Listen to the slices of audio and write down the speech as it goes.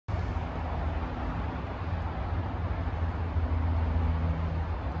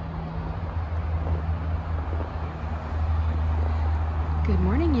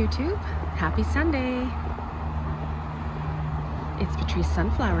morning, YouTube. Happy Sunday. It's Patrice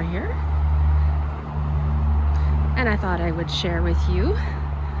Sunflower here. And I thought I would share with you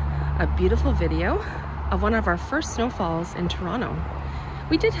a beautiful video of one of our first snowfalls in Toronto.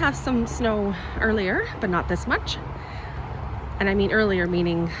 We did have some snow earlier, but not this much. And I mean earlier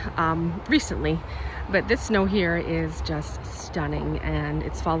meaning recently. But this snow here is just stunning, and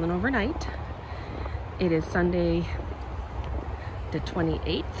it's fallen overnight. It is Sunday, the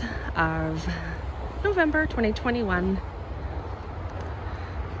 28th of November 2021.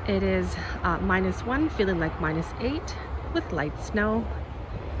 It is -1, feeling like -8 with light snow.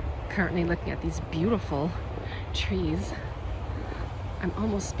 Currently looking at these beautiful trees. I'm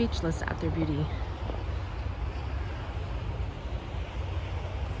almost speechless at their beauty.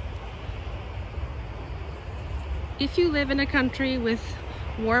 If you live in a country with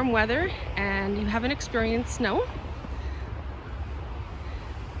warm weather and you haven't experienced snow,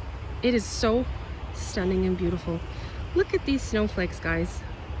 it is so stunning and beautiful. Look at these snowflakes, guys.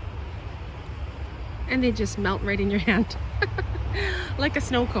 And they just melt right in your hand. Like a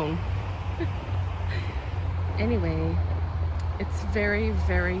snow cone. Anyway, it's very,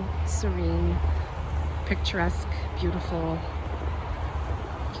 very serene, picturesque, beautiful.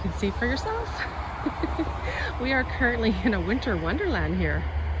 You can see for yourself. We are currently in a winter wonderland here.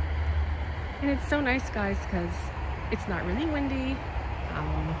 And it's so nice, guys, because it's not really windy.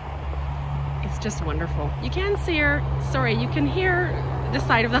 It's just wonderful. You can see you can hear the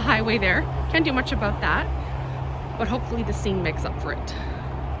side of the highway there. Can't do much about that, but hopefully the scene makes up for it.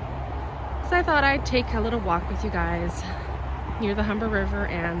 So I thought I'd take a little walk with you guys near the Humber River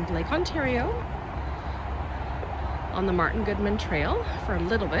and Lake Ontario on the Martin Goodman Trail for a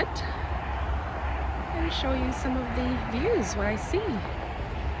little bit and show you some of the views, what I see.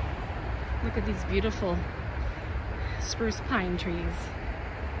 Look at these beautiful spruce pine trees.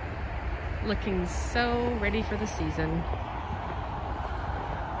 Looking so ready for the season.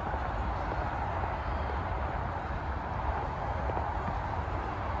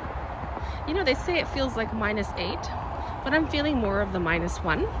 You know, they say it feels like -8, but I'm feeling more of the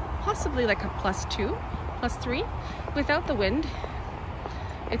 -1, possibly like a +2, +3. Without the wind,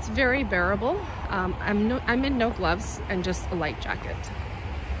 it's very bearable. I'm in no gloves and just a light jacket.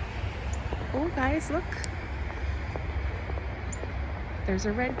 Oh, guys, look. There's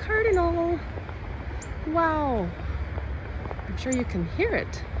a red cardinal. Wow. I'm sure you can hear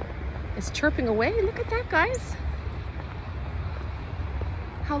it. It's chirping away. Look at that, guys.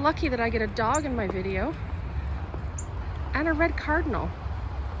 How lucky that I get a dog in my video. And a red cardinal.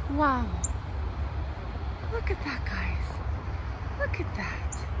 Wow. Look at that, guys. Look at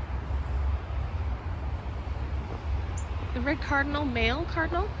that. The red cardinal, male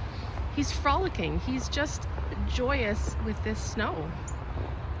cardinal, he's frolicking. He's just joyous with this snow.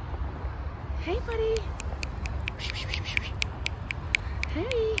 Hey, buddy.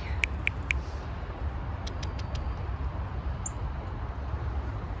 Hey.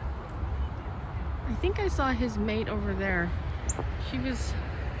 I think I saw his mate over there. She was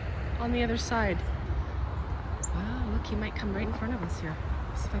on the other side. Wow, look, he might come right in front of us here.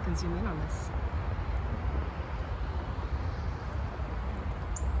 Let's see if I can zoom in on this.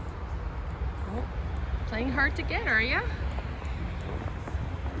 Oh, playing hard to get, are ya?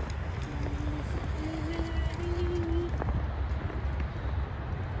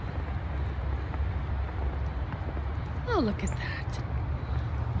 Oh, look at that.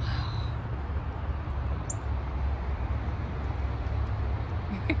 Wow.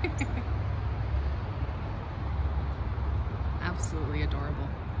 Absolutely adorable.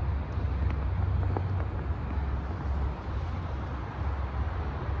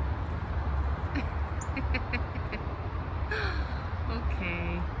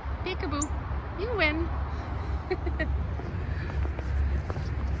 Okay. Peekaboo. You win.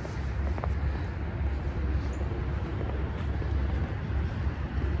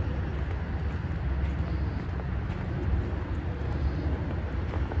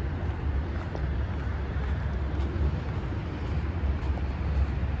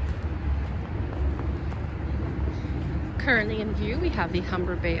 Currently in view, we have the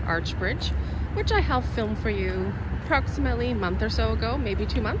Humber Bay Arch Bridge, which I have filmed for you approximately a month or so ago, maybe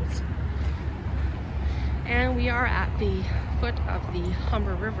 2 months. And we are at the foot of the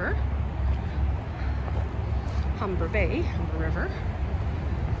Humber River, Humber Bay, Humber River,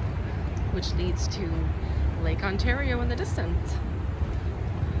 which leads to Lake Ontario in the distance.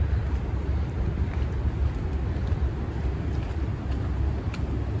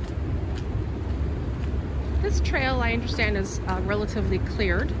 This trail, I understand, is relatively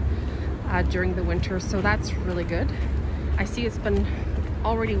cleared during the winter, so that's really good. I see it's been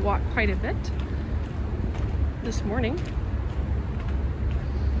already walked quite a bit this morning.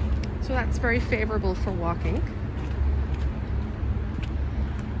 So that's very favorable for walking.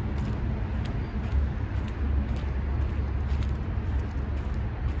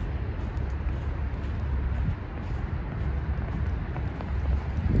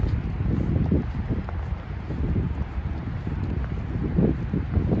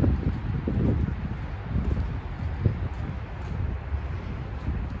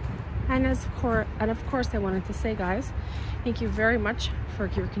 And of course, I wanted to say, guys, thank you very much for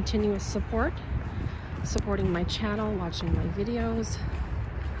your continuous support, supporting my channel, watching my videos,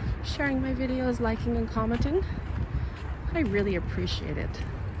 sharing my videos, liking and commenting. I really appreciate it.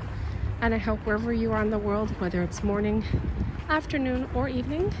 And I hope wherever you are in the world, whether it's morning, afternoon, or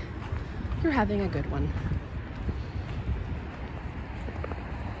evening, you're having a good one.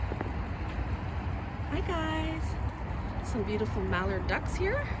 Hi guys, some beautiful mallard ducks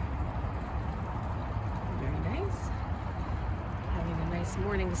here. Having a nice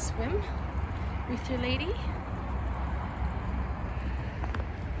morning swim with your lady.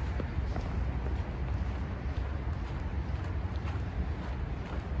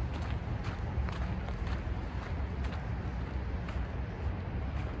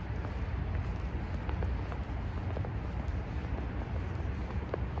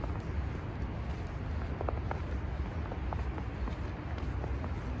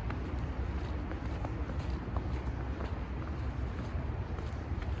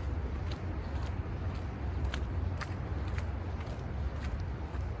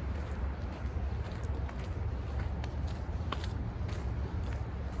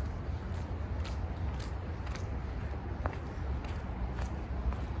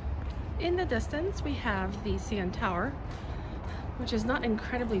 In the distance, we have the CN Tower, which is not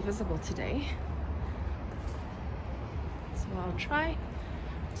incredibly visible today. So I'll try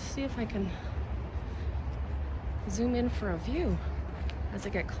to see if I can zoom in for a view as I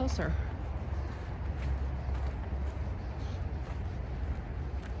get closer.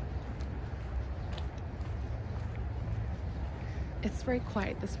 It's very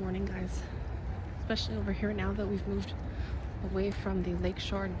quiet this morning, guys, especially over here now that we've moved away from the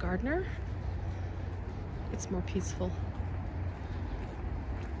lakeshore and Gardner. It's more peaceful.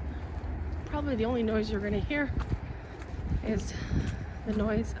 Probably the only noise you're going to hear is the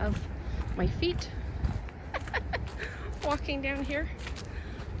noise of my feet walking down here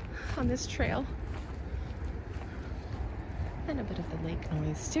on this trail, and a bit of the lake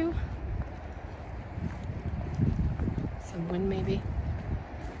noise too. Some wind maybe.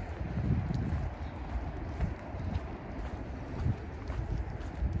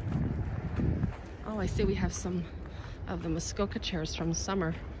 Oh, I see we have some of the Muskoka chairs from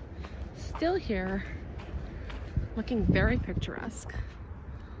summer still here, looking very picturesque.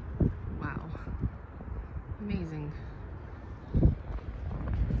 Wow, amazing.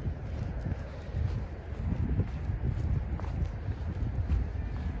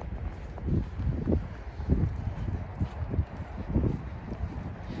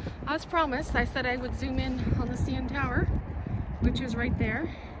 As promised, I said I would zoom in on the CN Tower, which is right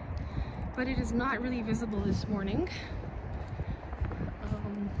there, but it is not really visible this morning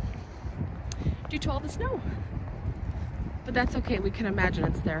due to all the snow. But that's okay, we can imagine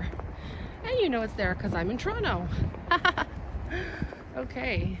it's there. And you know it's there because I'm in Toronto.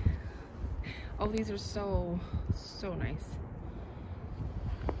 Okay. Oh, these are so nice.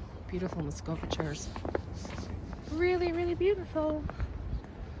 Beautiful Muskoka chairs. Really, really beautiful.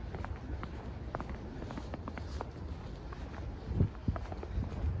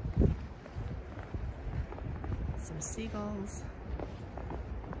 Some seagulls.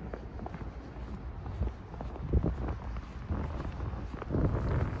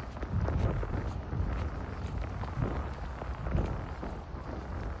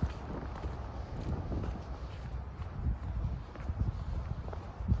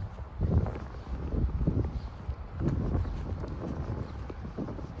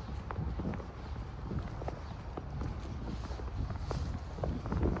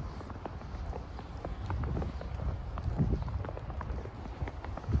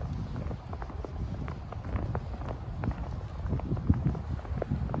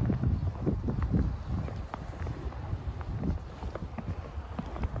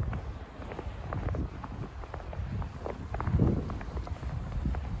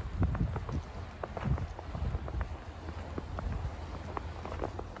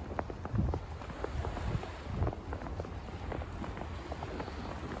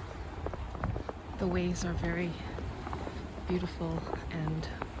 The waves are very beautiful and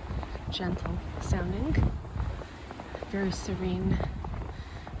gentle sounding, very serene,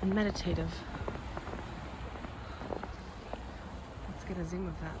 and meditative. Let's get a zoom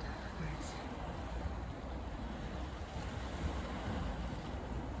of that. Nice.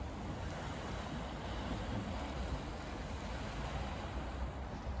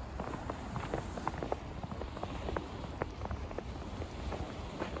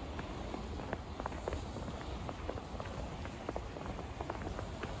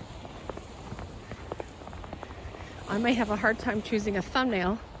 I may have a hard time choosing a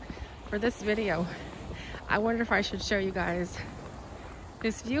thumbnail for this video. I wonder if I should show you guys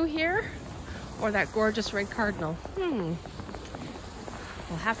this view here or that gorgeous red cardinal. We'll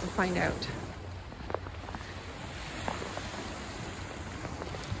have to find out.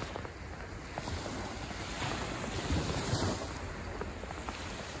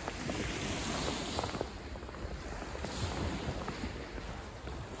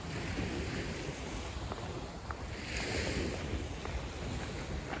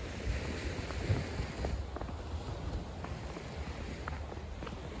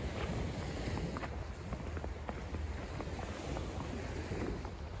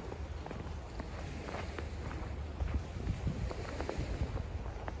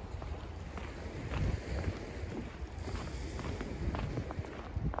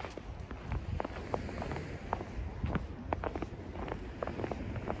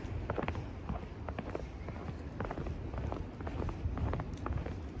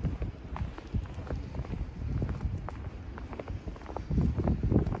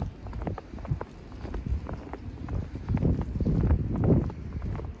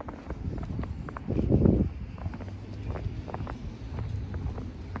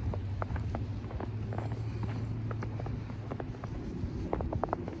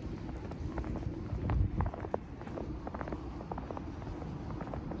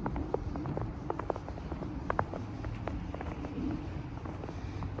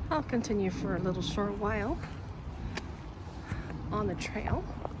 I'll continue for a little short while on the trail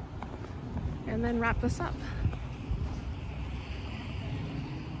and then wrap this up.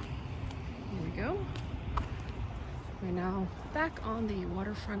 Here we go. We're now back on the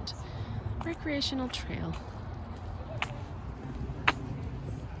waterfront recreational trail.